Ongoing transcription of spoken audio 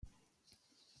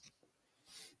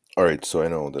All right, so I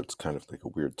know that's kind of like a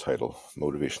weird title.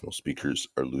 Motivational speakers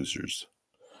are losers.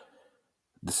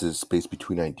 This is Space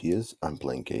Between Ideas. I'm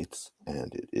Blaine Gates,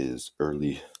 and it is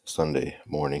early Sunday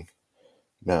morning.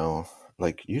 Now,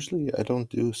 usually I don't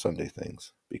do Sunday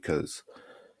things because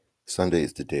Sunday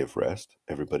is the day of rest.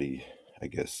 Everybody, I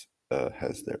guess,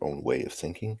 has their own way of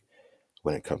thinking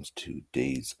when it comes to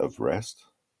days of rest.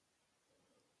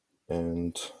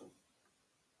 And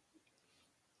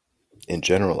in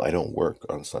general, I don't work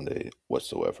on Sunday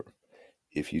whatsoever.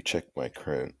 If you check my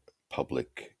current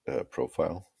public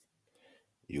profile,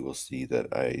 you will see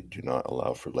that I do not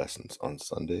allow for lessons on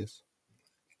Sundays.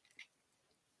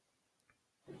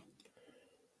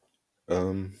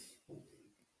 Um,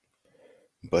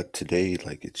 but today,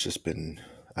 it's just been,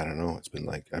 I don't know, it's been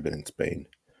like I've been in Spain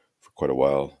for quite a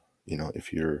while.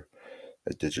 If you're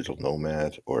a digital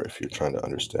nomad or if you're trying to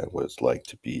understand what it's like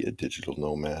to be a digital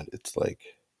nomad, it's like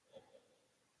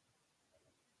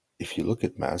if you look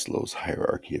at Maslow's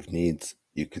hierarchy of needs,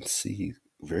 you can see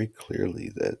very clearly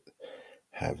that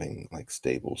having like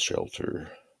stable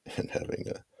shelter and having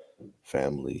a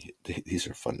family, these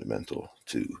are fundamental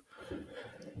to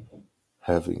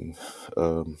having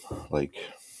um, like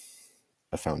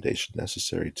a foundation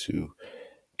necessary to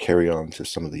carry on to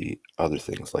some of the other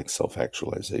things like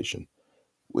self-actualization,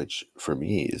 which for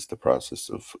me is the process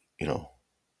of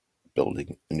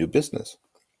building a new business.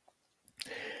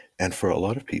 And for a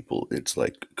lot of people it's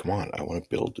like, come on, I want to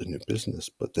build a new business,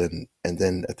 but then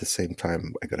at the same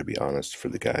time I got to be honest, for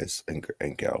the guys and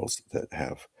gals that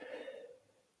have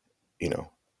you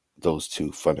know those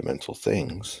two fundamental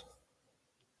things,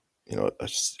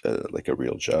 like a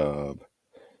real job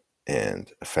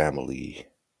and a family,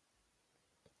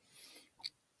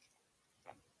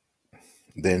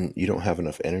 then you don't have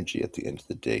enough energy at the end of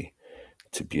the day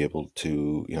to be able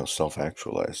to, self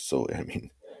actualize. So, I mean,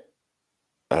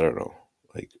 I don't know,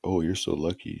 like, oh, you're so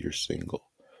lucky you're single.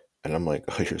 And I'm like,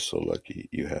 oh, you're so lucky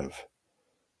you have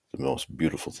the most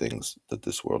beautiful things that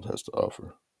this world has to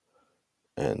offer.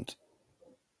 And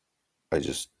I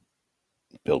just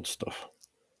build stuff,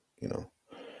 you know,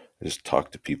 I just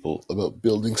talk to people about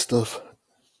building stuff.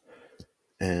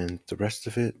 And the rest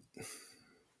of it,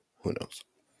 who knows?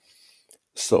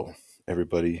 So,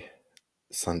 everybody,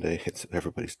 Sunday,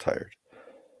 everybody's tired.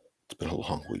 It's been a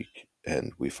long week,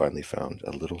 and we finally found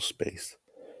a little space,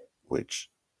 which,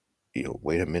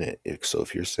 wait a minute. So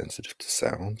if you're sensitive to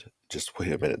sound, just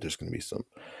wait a minute. There's going to be some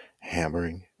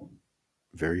hammering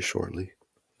very shortly.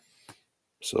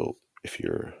 So if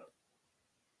you're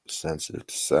sensitive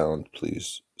to sound,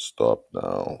 please stop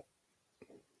now.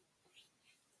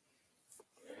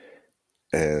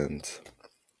 And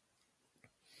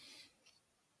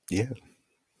yeah,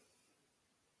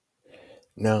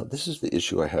 now this is the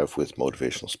issue I have with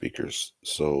motivational speakers.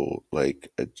 So,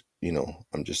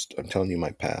 I'm telling you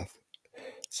my path,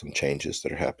 some changes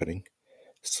that are happening.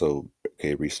 So,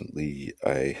 okay, recently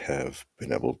I have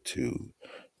been able to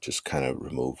just kind of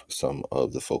remove some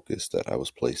of the focus that I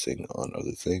was placing on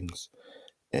other things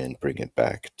and bring it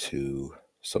back to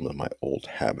some of my old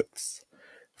habits.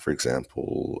 For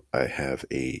example, I have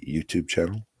a YouTube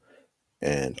channel,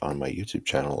 and on my YouTube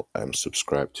channel, I'm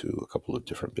subscribed to a couple of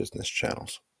different business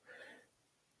channels.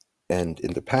 And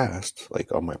in the past,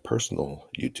 like on my personal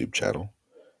YouTube channel,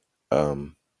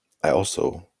 um, I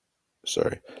also,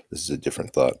 sorry, this is a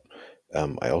different thought.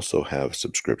 I also have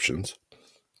subscriptions,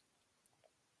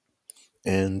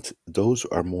 and those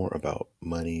are more about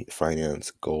money,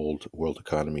 finance, gold, world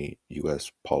economy,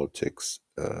 U.S. politics,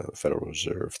 Federal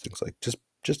Reserve, things like just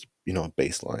a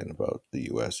baseline about the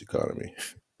U.S. economy,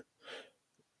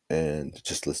 and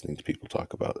just listening to people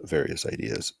talk about various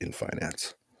ideas in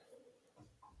finance.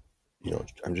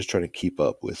 I'm just trying to keep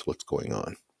up with what's going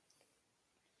on.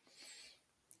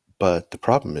 But the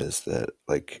problem is that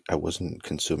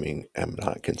I'm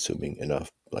not consuming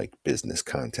enough like business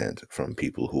content from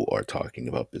people who are talking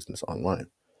about business online.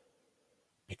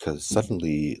 Because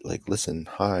suddenly, like, listen,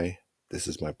 hi, this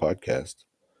is my podcast,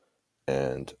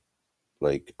 and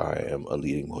like I am a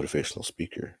leading motivational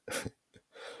speaker.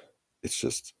 It's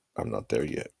just I'm not there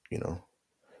yet.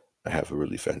 I have a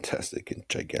really fantastic and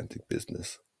gigantic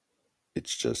business.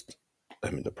 It's just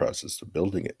I'm in the process of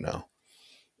building it now.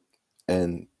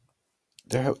 And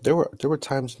there were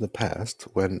times in the past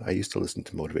when I used to listen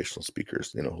to motivational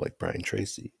speakers, like Brian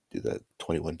Tracy, do that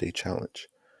 21-day challenge,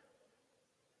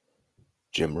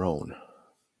 Jim Rohn,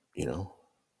 you know.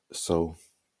 So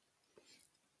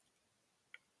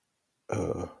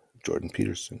uh Jordan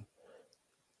Peterson.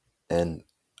 And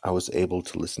I was able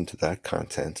to listen to that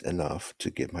content enough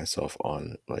to get myself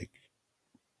on,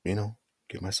 you know,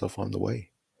 get myself on the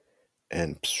way.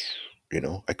 And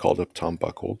I called up Tom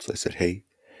Buchholz. I said, hey,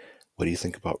 what do you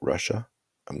think about Russia?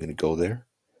 I'm going to go there.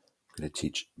 I'm going to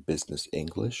teach business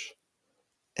English.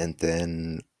 And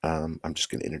then I'm just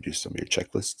going to introduce some of your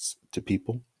checklists to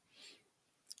people.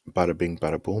 Bada bing,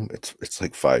 bada boom. It's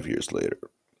like 5 years later.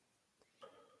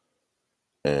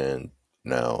 And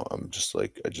now I'm just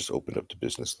like, I just opened up the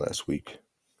business last week.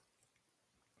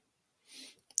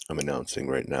 I'm announcing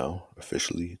right now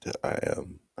officially that I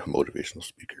am a motivational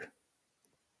speaker.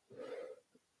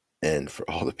 And for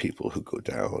all the people who go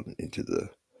down into the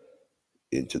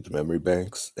memory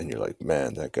banks and you're like,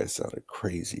 man, that guy sounded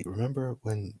crazy. Remember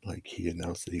when like he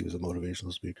announced that he was a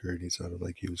motivational speaker and he sounded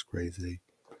like he was crazy?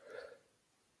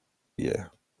 Yeah.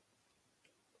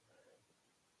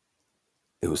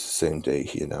 It was the same day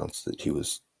he announced that he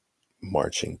was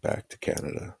marching back to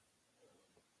Canada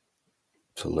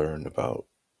to learn about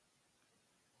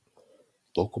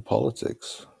local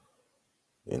politics,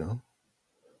 you know?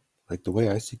 Like the way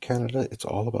I see Canada, it's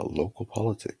all about local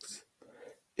politics.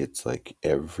 It's like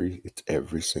every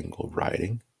single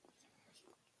riding,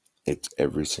 it's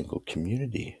every single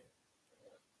community.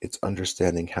 It's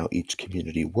understanding how each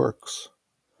community works,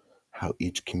 how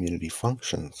each community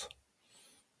functions,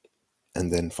 and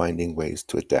then finding ways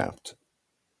to adapt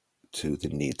to the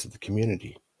needs of the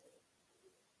community.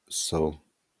 So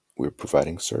we're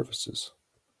providing services.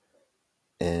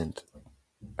 And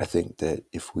I think that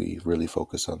if we really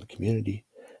focus on the community,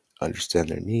 understand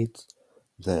their needs,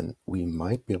 then we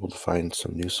might be able to find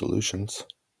some new solutions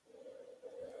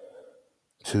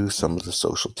to some of the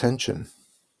social tension.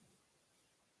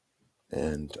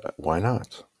 And why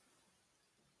not?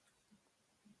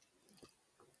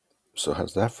 So,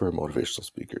 how's that for a motivational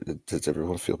speaker? Does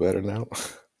everyone feel better now?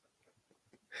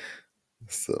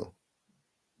 So,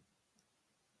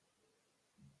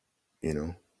 you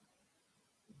know.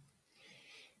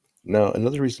 Now,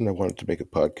 another reason I wanted to make a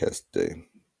podcast today,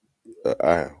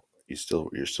 you're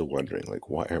still wondering like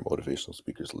why are motivational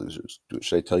speakers losers?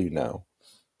 Should I tell you now?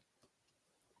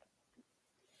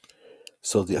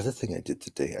 So the other thing I did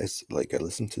today, I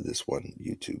listened to this one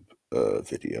YouTube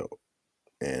video,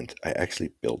 and I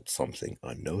actually built something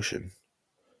on Notion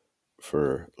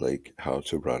for like how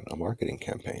to run a marketing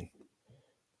campaign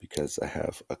because I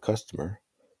have a customer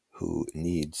who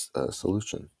needs a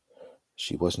solution.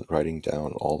 She wasn't writing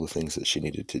down all the things that she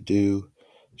needed to do.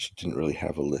 She didn't really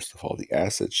have a list of all the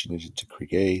assets she needed to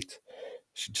create.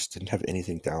 She just didn't have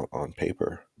anything down on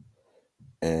paper.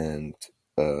 And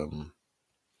um,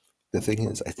 the thing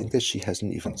is, I think that she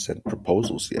hasn't even sent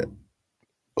proposals yet.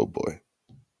 Oh boy,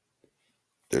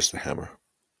 there's the hammer.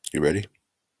 You ready?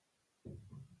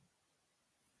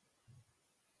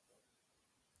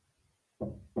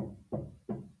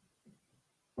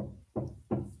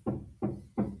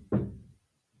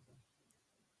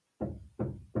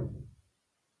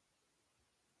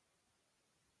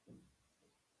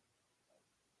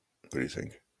 What do you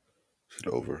think? Is it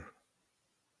over?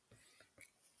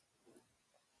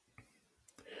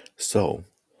 So,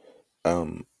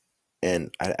 um,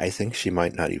 and I think she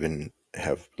might not even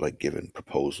have like given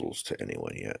proposals to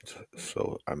anyone yet.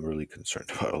 So I'm really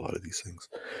concerned about a lot of these things.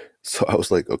 So I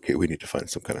was like, okay, we need to find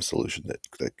some kind of solution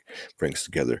that brings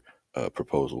together a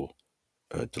proposal,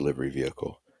 a delivery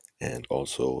vehicle, and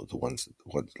also the ones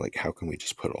like how can we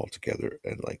just put it all together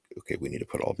and like okay, we need to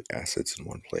put all the assets in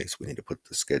one place. We need to put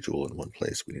the schedule in one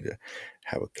place. We need to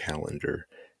have a calendar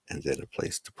and then a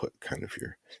place to put kind of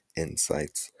your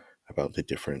insights about the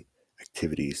different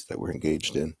activities that we're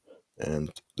engaged in. And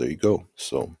there you go.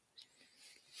 So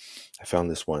I found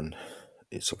this one.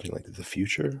 It's something like the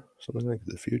future,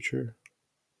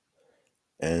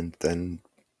 and then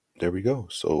there we go.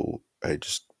 So I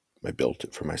built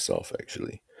it for myself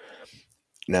actually.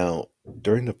 Now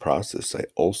during the process, I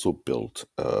also built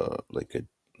like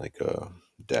a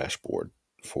dashboard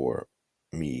for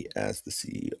me as the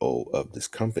CEO of this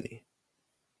company.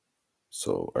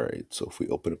 So all right, so if we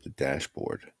open up the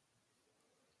dashboard,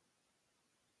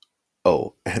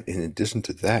 oh, and in addition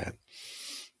to that,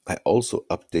 I also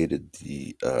updated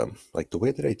the like the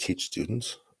way that I teach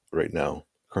students right now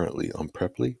currently on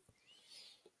Preply.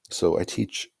 So I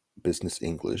teach business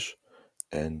English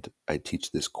and I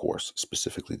teach this course,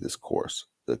 specifically this course,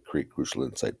 the Create Crucial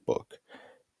Insight book.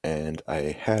 And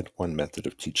I had one method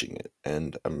of teaching it,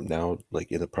 and I'm now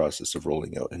like in the process of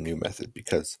rolling out a new method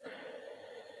because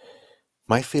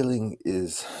my feeling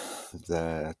is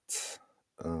that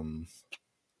um,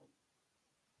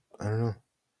 I don't know.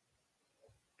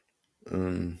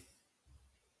 Um,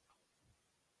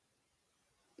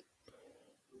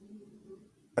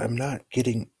 I'm not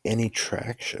getting any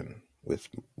traction with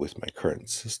my current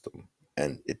system.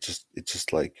 and it's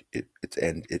like it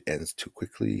ends too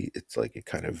quickly. It's like it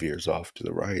kind of veers off to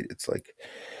the right. It's like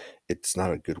it's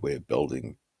not a good way of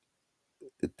building.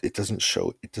 It doesn't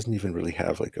show. It doesn't even really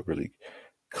have like a really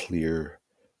clear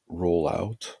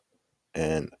rollout,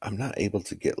 and I'm not able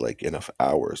to get like enough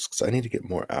hours because I need to get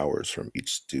more hours from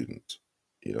each student.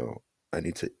 You know,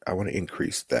 I want to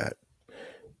increase that.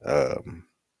 Um,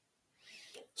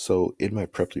 so in my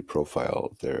Preply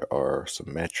profile, there are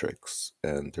some metrics,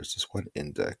 and there's this one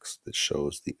index that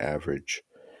shows the average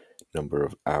number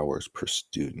of hours per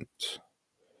student.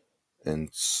 And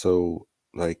so,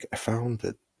 like, I found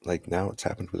that, like, now it's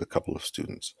happened with a couple of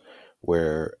students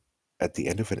where at the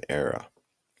end of an era,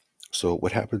 so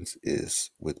what happens is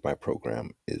with my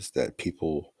program is that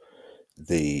people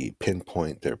they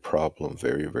pinpoint their problem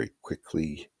very, very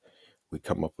quickly. We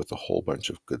come up with a whole bunch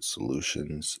of good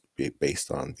solutions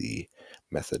based on the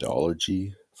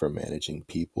methodology for managing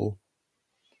people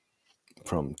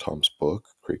from Tom's book,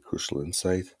 Great Crucial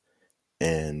Insight.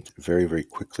 And very, very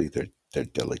quickly, they're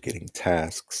delegating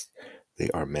tasks. They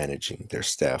are managing their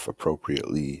staff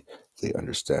appropriately. They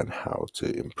understand how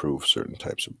to improve certain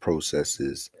types of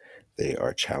processes. They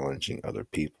are challenging other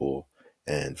people.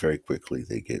 And very quickly,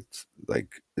 they get like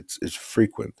it's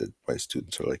frequent that my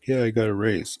students are like, "Yeah, I got a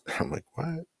raise." I'm like,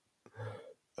 "What?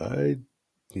 I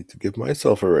need to give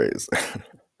myself a raise."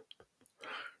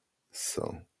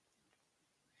 So,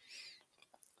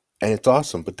 and it's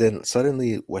awesome. But then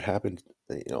suddenly, what happened?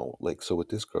 Like so with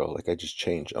this girl, like I just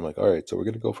changed. I'm like, all right, so we're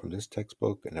gonna go from this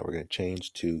textbook, and then we're gonna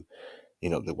change to,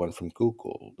 the one from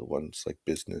Google, the one's like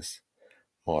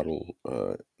model,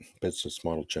 business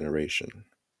model generation.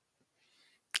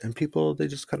 And people, they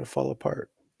just kind of fall apart.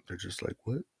 They're just like,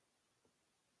 what?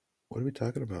 What are we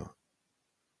talking about?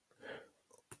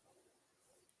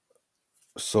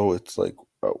 So it's like,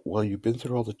 well, you've been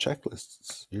through all the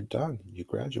checklists. You're done. You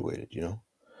graduated.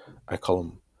 I call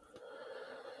them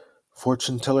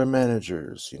fortune teller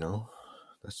managers.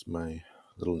 That's my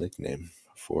little nickname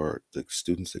for the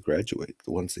students that graduate,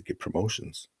 the ones that get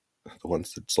promotions, the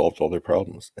ones that solved all their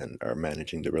problems and are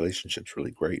managing their relationships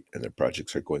really great, and their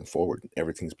projects are going forward, and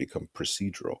everything's become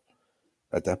procedural.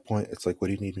 At that point, it's like, what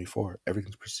do you need me for?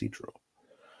 Everything's procedural.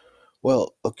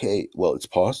 Well, okay, well, it's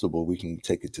possible we can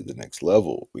take it to the next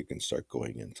level. We can start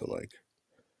going into like,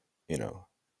 you know,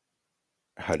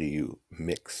 how do you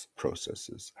mix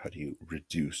processes? How do you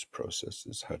reduce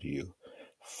processes? How do you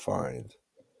find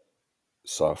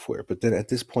software? But then at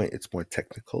this point, it's more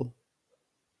technical.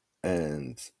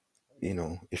 And,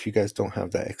 if you guys don't have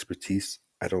that expertise,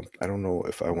 I don't know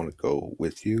if I want to go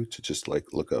with you to just like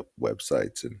look up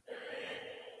websites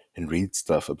and read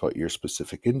stuff about your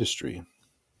specific industry.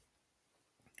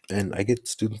 And I get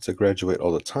students that graduate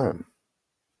all the time.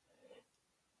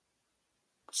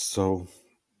 So,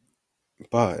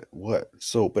 but what?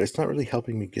 So, but it's not really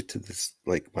helping me get to this,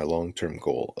 like my long term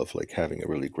goal of like having a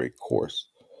really great course.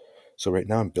 So, right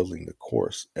now I'm building the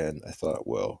course, and I thought,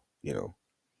 well,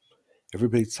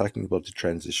 everybody's talking about the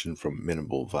transition from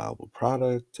minimal viable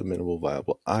product to minimal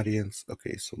viable audience.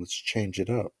 Okay, so let's change it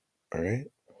up. All right.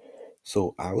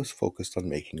 So, I was focused on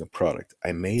making a product.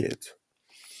 I made it.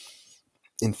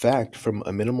 In fact, from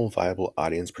a minimal viable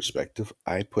audience perspective,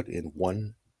 I put in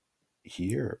 1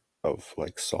 year of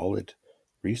like solid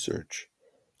research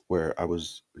where I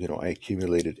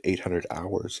accumulated 800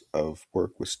 hours of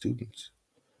work with students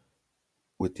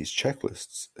with these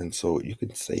checklists. And so you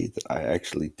can say that I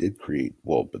actually did create,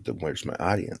 well, but then where's my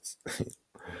audience?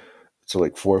 So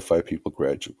like 4 or 5 people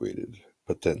graduated,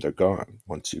 but then they're gone.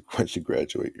 Once you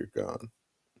graduate, you're gone.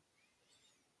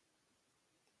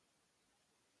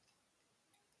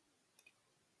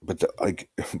 Like,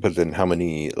 but then how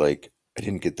many like I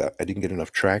didn't get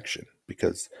enough traction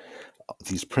because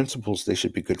these principles they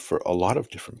should be good for a lot of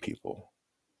different people,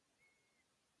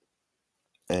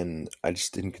 and I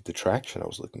just didn't get the traction I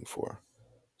was looking for.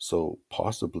 So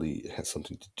possibly it has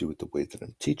something to do with the way that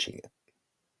I'm teaching it.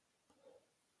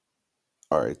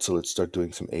 All right, so let's start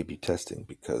doing some A/B testing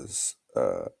because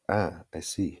I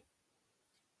see.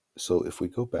 So if we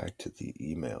go back to the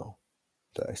email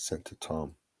that I sent to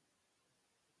Tom,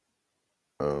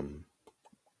 um,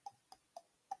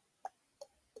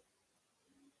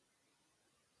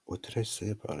 what did I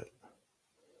say about it?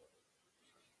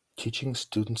 Teaching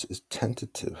students is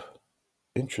tentative.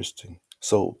 Interesting.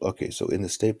 So okay, so in the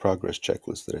state progress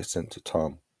checklist that I sent to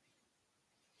Tom,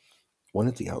 one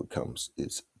of the outcomes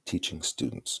is teaching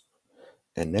students.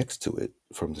 And next to it,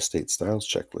 from the state styles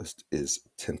checklist, is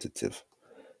tentative.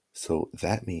 So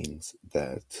that means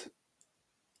that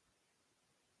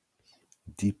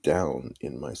deep down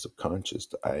in my subconscious,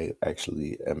 I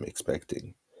actually am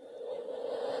expecting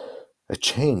a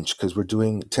change because we're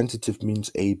doing tentative means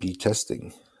A/B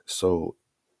testing. So,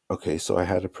 okay, so I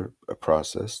had a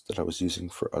process that I was using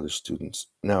for other students.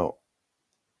 Now,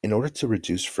 in order to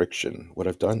reduce friction, what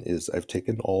I've done is I've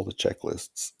taken all the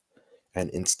checklists and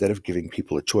instead of giving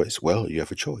people a choice, well, you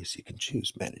have a choice. You can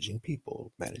choose managing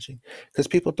people, managing, because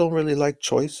people don't really like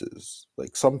choices.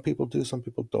 Like some people do, some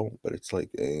people don't, but it's like,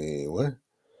 what?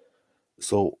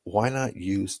 So why not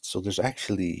use? So there's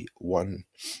actually one.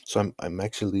 So I'm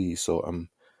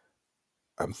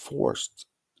forced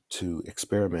to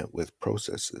experiment with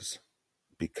processes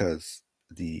because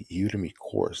the Udemy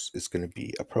course is going to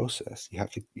be a process. You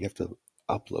have to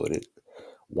upload it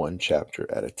one chapter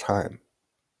at a time.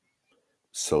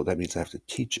 So that means I have to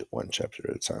teach it one chapter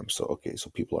at a time. So okay, so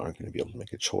people aren't going to be able to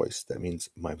make a choice. That means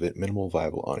my minimal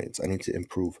viable audience. I need to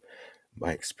improve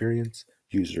my experience,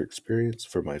 user experience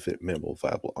for my minimal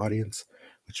viable audience,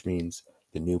 which means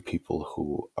the new people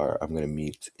who are I'm going to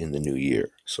meet in the new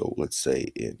year. So let's say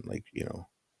in like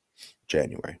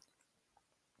January.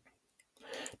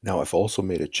 Now I've also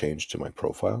made a change to my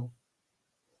profile.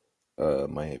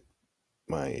 My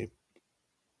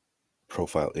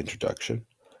profile introduction,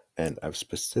 and I've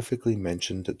specifically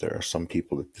mentioned that there are some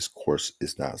people that this course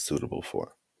is not suitable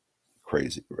for.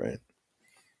 Crazy, right?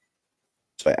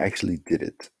 So I actually did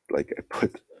it. Like I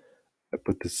put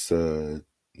this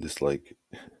like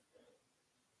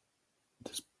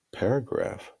this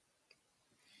paragraph,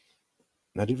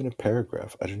 not even a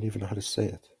paragraph. I don't even know how to say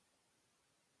it.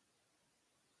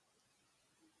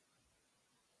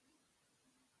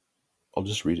 I'll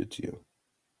just read it to you.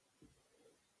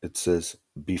 It says,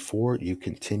 before you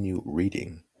continue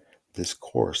reading, this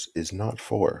course is not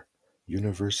for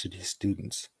university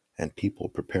students and people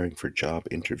preparing for job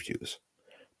interviews,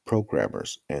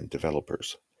 programmers and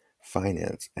developers,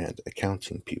 finance and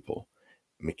accounting people,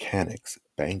 mechanics,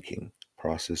 banking,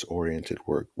 process oriented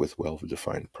work with well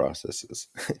defined processes.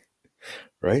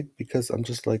 Right? Because I'm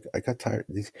just like, I got tired.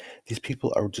 These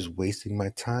people are just wasting my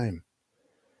time.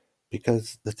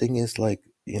 Because the thing is, like,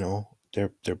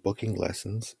 they're booking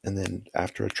lessons, and then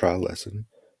after a trial lesson,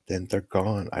 then they're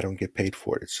gone. I don't get paid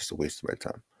for it. It's just a waste of my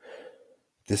time.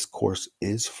 This course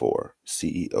is for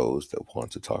CEOs that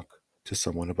want to talk to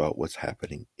someone about what's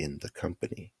happening in the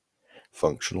company,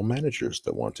 functional managers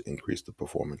that want to increase the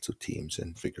performance of teams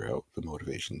and figure out the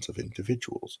motivations of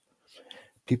individuals,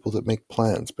 people that make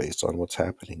plans based on what's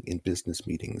happening in business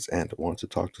meetings and want to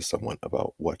talk to someone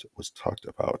about what was talked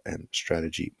about and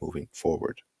strategy moving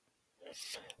forward,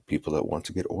 people that want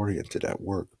to get oriented at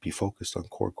work, be focused on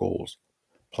core goals,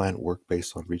 plan work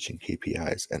based on reaching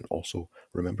KPIs, and also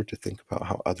remember to think about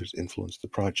how others influence the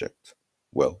project.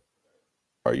 Well,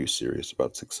 are you serious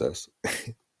about success?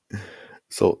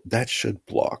 So that should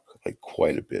block like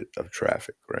quite a bit of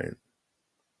traffic, right?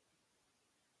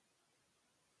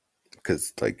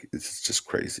 Because like it's just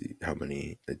crazy how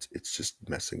many it's just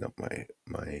messing up my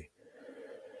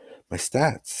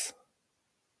stats.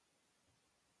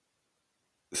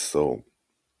 So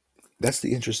that's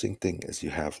the interesting thing is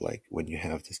you have like when you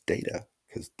have this data,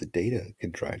 because the data can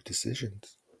drive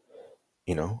decisions.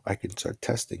 I can start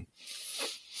testing.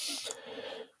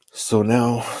 So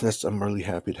now I'm really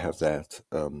happy to have that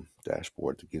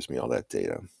dashboard that gives me all that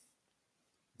data,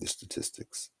 the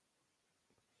statistics.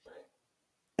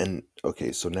 And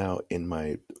okay, so now in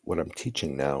my what I'm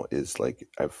teaching now is like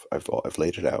I've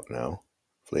laid it out now.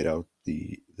 I've laid out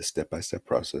the step-by-step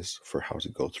process for how to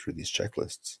go through these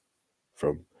checklists.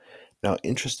 From now,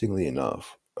 interestingly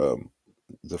enough,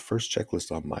 the first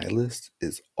checklist on my list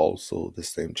is also the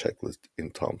same checklist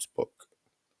in Tom's book.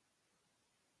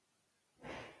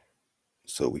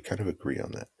 So we kind of agree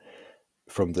on that.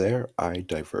 From there, I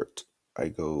divert. I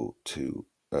go to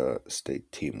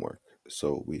state teamwork.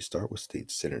 So we start with state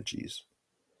synergies.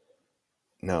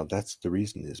 Now, that's the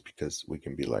reason is because we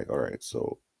can be like, all right,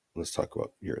 so let's talk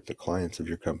about the clients of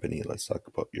your company. Let's talk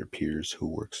about your peers who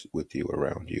works with you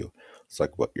around you. Let's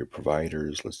talk about your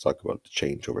providers. Let's talk about the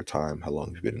change over time. How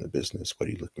long you've been in the business? What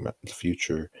are you looking at in the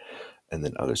future? And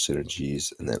then other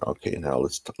synergies. And then okay, now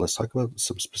let's talk about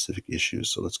some specific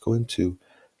issues. So let's go into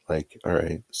like, all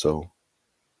right, so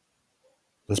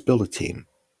let's build a team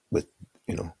with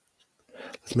you know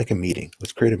let's make a meeting.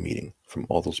 Let's create a meeting from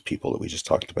all those people that we just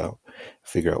talked about,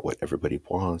 figure out what everybody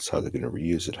wants, how they're going to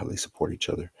reuse it, how they support each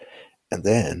other. And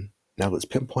then now let's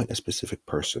pinpoint a specific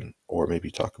person or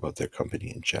maybe talk about their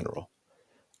company in general.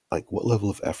 Like what level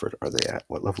of effort are they at?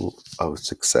 What level of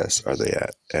success are they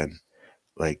at? And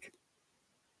like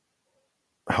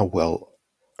how well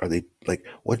are they, like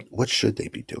what should they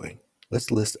be doing?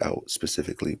 let's list out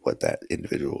specifically what that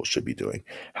individual should be doing.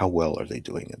 How well are they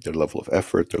doing it? Their level of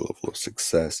effort, their level of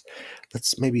success.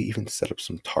 Let's maybe even set up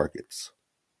some targets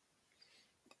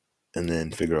and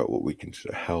then figure out what we can do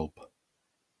to help.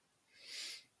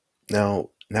 Now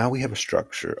we have a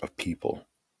structure of people,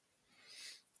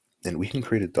 and we can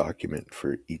create a document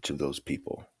for each of those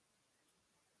people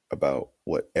about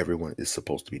what everyone is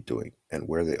supposed to be doing and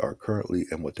where they are currently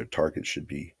and what their target should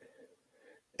be,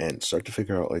 and start to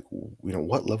figure out, like,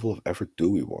 what level of effort do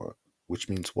we want, which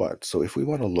means what. So if we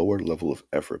want a lower level of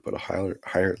effort but a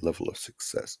higher level of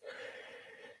success,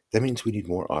 that means we need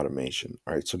more automation.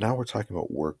 All right, so now we're talking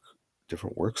about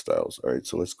different work styles. All right,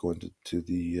 so let's go into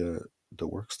the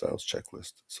work styles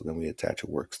checklist. So then we attach a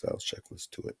work styles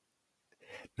checklist to it.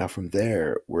 Now from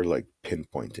there, we're like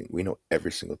pinpointing. We know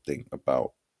every single thing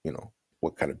about,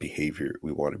 what kind of behavior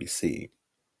we want to be seeing,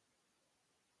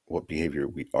 what behavior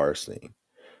we are seeing.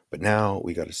 But now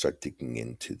we got to start digging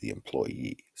into the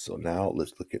employee. So now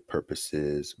let's look at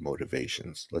purposes,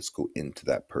 motivations. Let's go into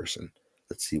that person.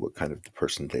 Let's see what kind of the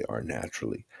person they are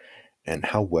naturally, and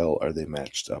how well are they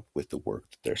matched up with the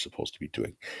work that they're supposed to be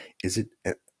doing. Is it,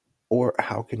 or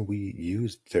how can we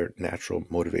use their natural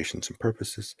motivations and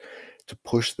purposes to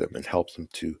push them and help them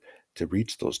to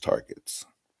reach those targets?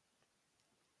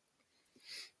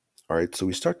 All right, so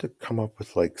we start to come up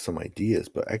with like some ideas,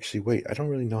 but actually, wait, I don't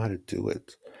really know how to do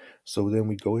it. So then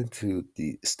we go into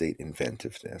the state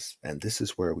inventiveness, and this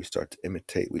is where we start to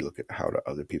imitate. We look at how do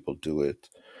other people do it.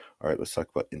 All right, let's talk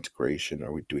about integration.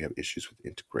 Do we have issues with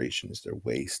integration? Is there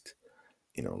waste?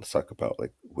 Let's talk about,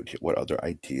 like, what other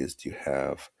ideas do you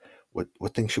have?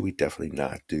 What things should we definitely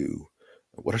not do?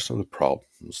 What are some of the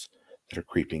problems that are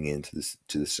creeping into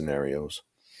the scenarios?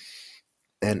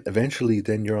 And eventually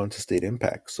then you're on to state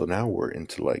impact. So now we're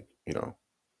into, like,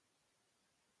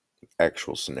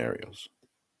 actual scenarios.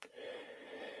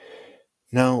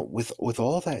 Now, with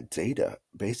all that data,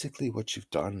 basically what you've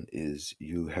done is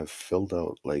you have filled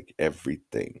out like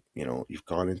everything. You've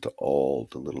gone into all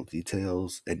the little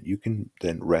details, and you can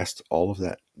then rest all of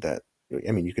that.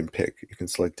 I mean, you can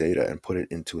select data and put it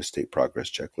into a state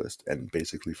progress checklist. And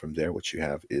basically from there, what you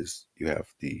have is you have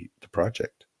the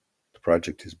project. The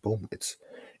project is boom. It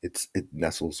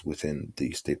nestles within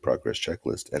the state progress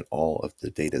checklist, and all of the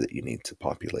data that you need to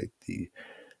populate the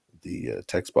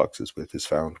text boxes with is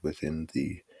found within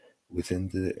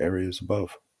the areas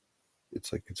above.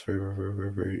 It's like, it's very, very, very,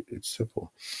 very, very, it's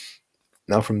simple.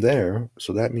 Now from there,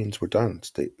 so that means we're done.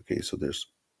 State, okay, so there's,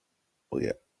 well,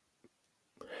 yeah,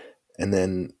 and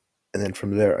then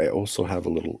from there, I also have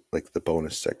a little, like, the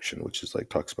bonus section, which is like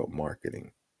talks about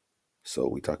marketing. So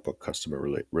we talk about customer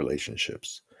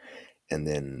relationships, and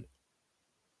then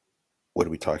what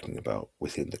are we talking about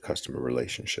within the customer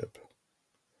relationship?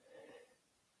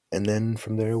 And then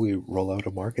from there, we roll out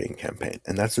a marketing campaign.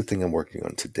 And that's the thing I'm working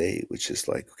on today, which is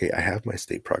like, okay, I have my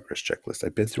state progress checklist.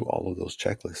 I've been through all of those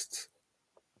checklists.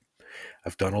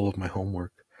 I've done all of my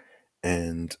homework,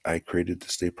 and I created the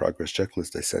state progress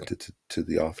checklist. I sent it to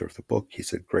the author of the book. He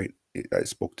said, great. I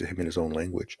spoke to him in his own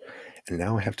language. And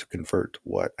now I have to convert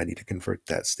what I need to convert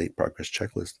that state progress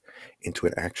checklist into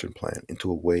an action plan,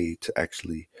 into a way to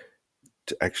actually,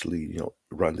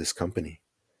 run this company.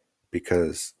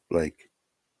 Because, like,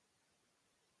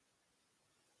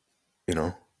 you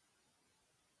know,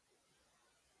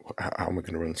 how am I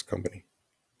going to run this company?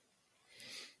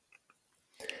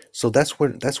 So that's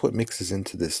what mixes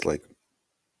into this, like,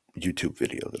 YouTube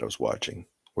video that I was watching,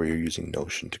 where you're using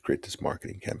Notion to create this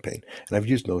marketing campaign. And I've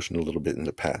used Notion a little bit in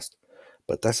the past,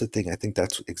 but that's the thing. I think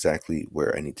that's exactly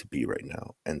where I need to be right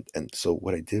now. And so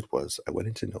what I did was I went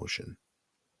into Notion,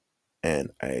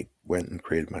 and I went and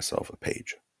created myself a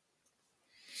page.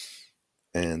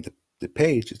 And the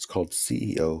page, it's called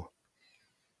CEO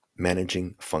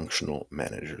Managing Functional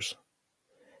Managers.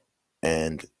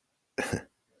 And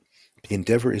the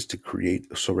endeavor is to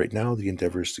create, so right now the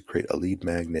endeavor is to create a lead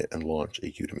magnet and launch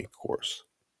a Udemy course.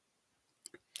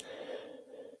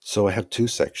 So I have two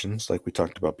sections, like we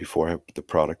talked about before. I have the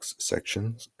products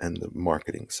sections and the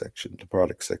marketing section. The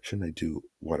product section, I do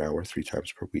 1 hour 3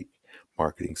 times per week.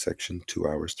 Marketing section, 2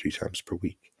 hours 3 times per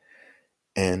week.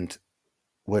 And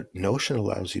what Notion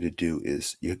allows you to do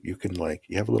is you can, like,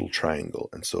 you have a little triangle.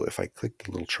 And so if I click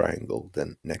the little triangle,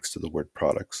 then next to the word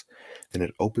products, then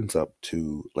it opens up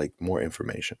to, like, more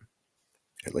information.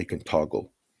 And, like, you can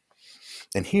toggle.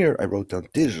 And here I wrote down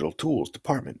digital tools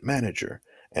department manager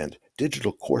and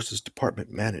digital courses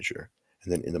department manager.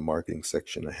 And then in the marketing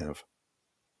section, I have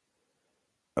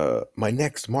my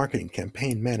next marketing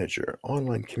campaign manager,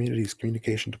 online communities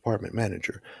communication department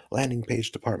manager, landing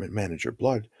page department manager,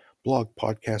 blog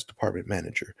podcast department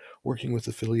manager, working with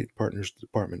affiliate partners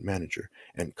department manager,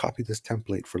 and copy this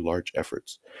template for large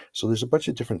efforts. So there's a bunch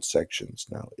of different sections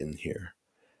now in here.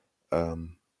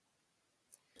 Um,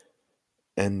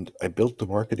 and I built the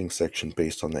marketing section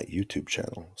based on that YouTube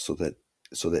channel so that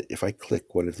if I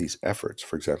click one of these efforts,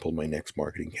 for example, my next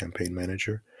marketing campaign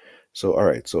manager. So all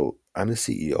right, so I'm the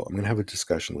CEO. I'm going to have a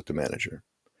discussion with the manager,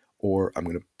 or I'm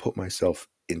going to put myself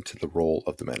into the role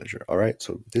of the manager. All right,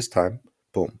 so this time,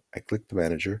 boom, I click the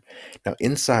manager. Now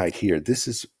inside here, this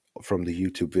is from the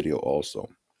YouTube video also.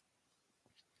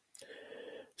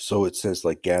 So it says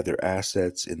like gather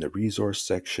assets in the resource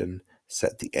section,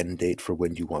 set the end date for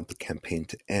when you want the campaign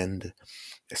to end,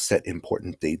 set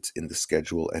important dates in the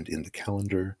schedule and in the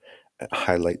calendar,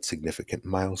 highlight significant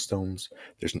milestones.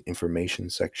 There's an information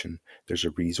section, there's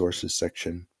a resources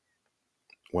section.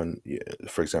 When,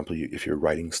 for example, if you're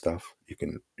writing stuff, you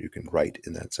can write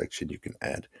in that section. You can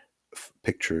add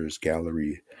pictures,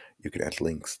 gallery. You can add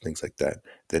links, things like that.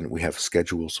 Then we have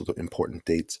schedules, so the important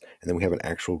dates, and then we have an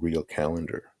actual real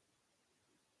calendar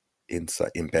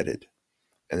inside embedded.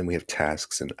 And then we have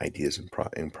tasks and ideas in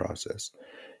progress.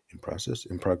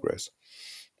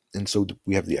 And so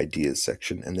we have the ideas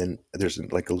section, and then there's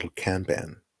like a little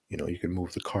Kanban. You can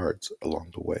move the cards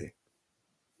along the way.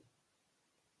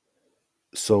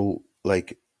 So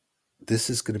like this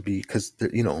is going to be because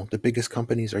the biggest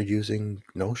companies are using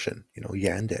Notion.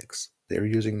 Yandex, they're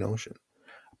using Notion.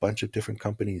 A bunch of different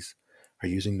companies are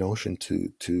using Notion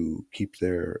to keep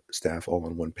their staff all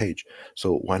on one page.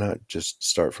 So why not just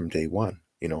start from day one?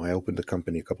 I opened the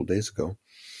company a couple days ago,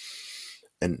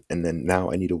 and then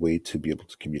now I need a way to be able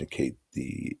to communicate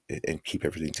the and keep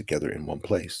everything together in one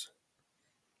place.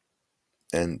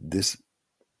 And this,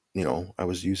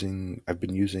 I've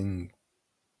been using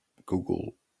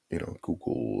Google,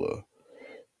 Google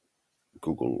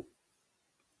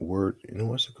Word.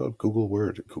 What's it called? Google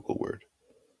Word. Google Word.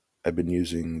 I've been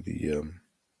using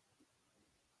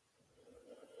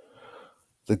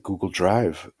the Google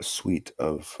Drive suite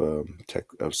of tech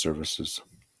of services,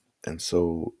 and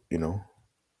so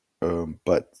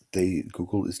but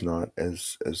Google is not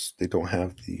as they don't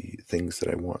have the things that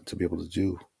I want to be able to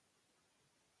do,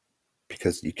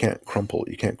 because you can't crumple,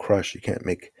 you can't crush, you can't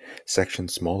make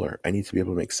sections smaller. I need to be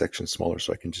able to make sections smaller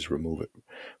so I can just remove it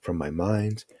from my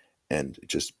mind and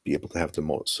just be able to have the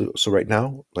most. So right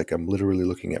now, like I'm literally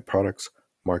looking at products,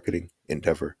 marketing,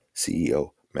 endeavor,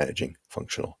 CEO, managing,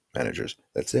 functional managers.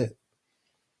 That's it.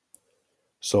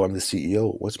 So I'm the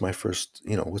CEO. What's my first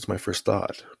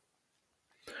thought?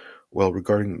 Well,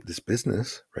 regarding this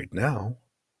business right now,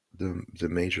 the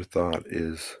major thought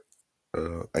is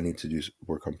I need to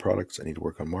work on products. I need to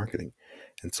work on marketing,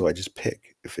 and so I just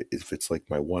pick if it's like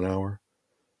my 1 hour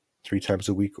 3 times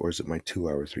a week, or is it my 2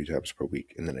 hour 3 times per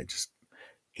week, and then I just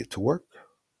get to work.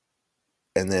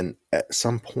 And then at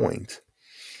some point,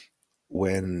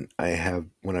 when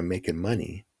I'm making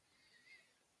money,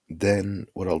 then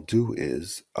what I'll do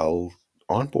is I'll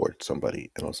onboard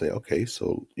somebody, and I'll say, okay,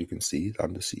 so you can see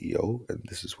I'm the CEO, and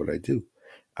this is what I do.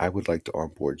 I would like to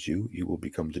onboard you. You will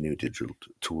become the new digital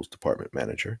tools department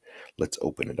manager. Let's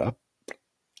open it up.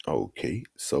 Okay,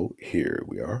 so here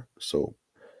we are. So,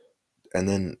 and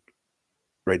then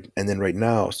right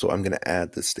now, so I'm going to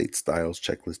add the state styles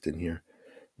checklist in here.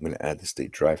 I'm going to add the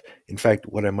state drive. In fact,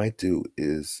 what I might do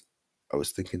is I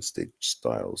was thinking state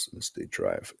styles and state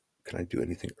drive. Can I do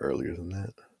anything earlier than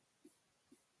that?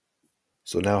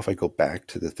 So now if I go back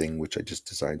to the thing which I just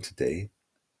designed today,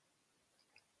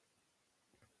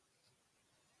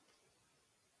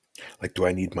 like, do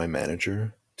I need my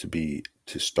manager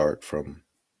to start from?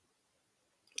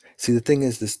 See, the thing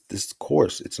is, this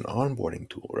course, it's an onboarding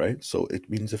tool, right? So it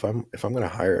means if I'm going to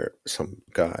hire some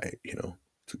guy,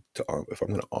 if I'm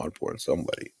going to onboard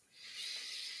somebody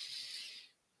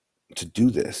to do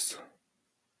this,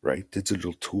 right?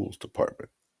 Digital tools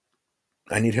department,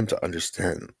 I need him to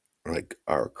understand like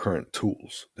our current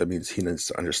tools. That means he needs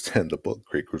to understand the book,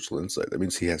 Great Crucial Insight. That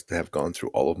means he has to have gone through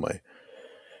all of my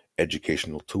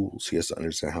educational tools. He has to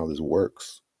understand how this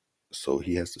works. So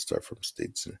he has to start from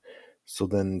states. So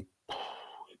then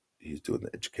he's doing the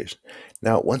education.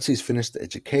 Now, once he's finished the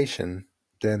education,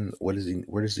 then where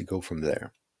does he go from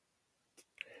there?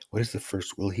 What is the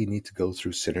first? Will he need to go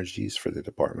through synergies for the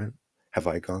department? Have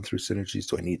I gone through synergies?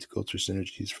 Do I need to go through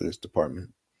synergies for this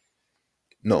department?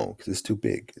 No, because it's too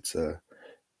big. It's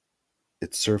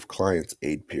serve clients,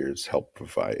 aid peers, help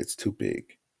provide. It's too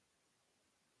big.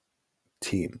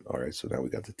 Team. All right, so now we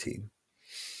got the team.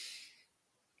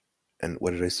 And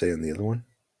what did I say on the other one?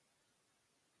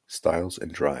 Styles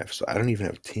and drive. So I don't even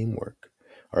have teamwork.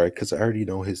 All right, because I already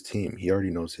know his team. He already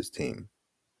knows his team.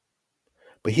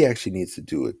 but he actually needs to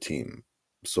do a team.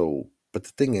 So, but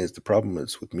the thing is, the problem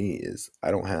is with me is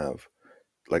I don't have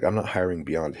like I'm not hiring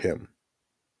beyond him.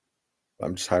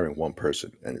 I'm just hiring one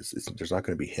person, and it's there's not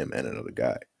going to be him and another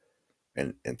guy,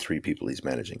 and three people he's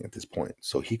managing at this point.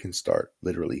 So he can start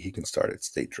literally. He can start at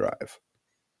State Drive,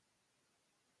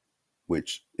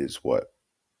 which is what,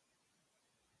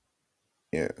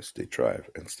 yeah, State Drive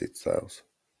and State Styles,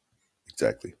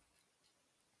 exactly.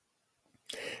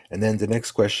 And then the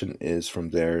next question is from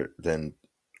there. Then,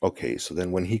 okay, so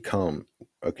then when he come,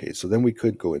 okay, so then we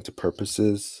could go into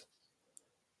purposes.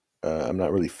 I'm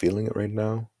not really feeling it right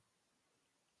now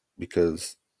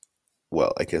because,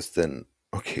 well, I guess then,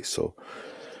 okay, so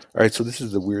all right, so this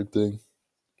is the weird thing.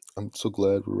 I'm so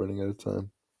glad we're running out of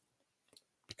time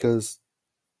because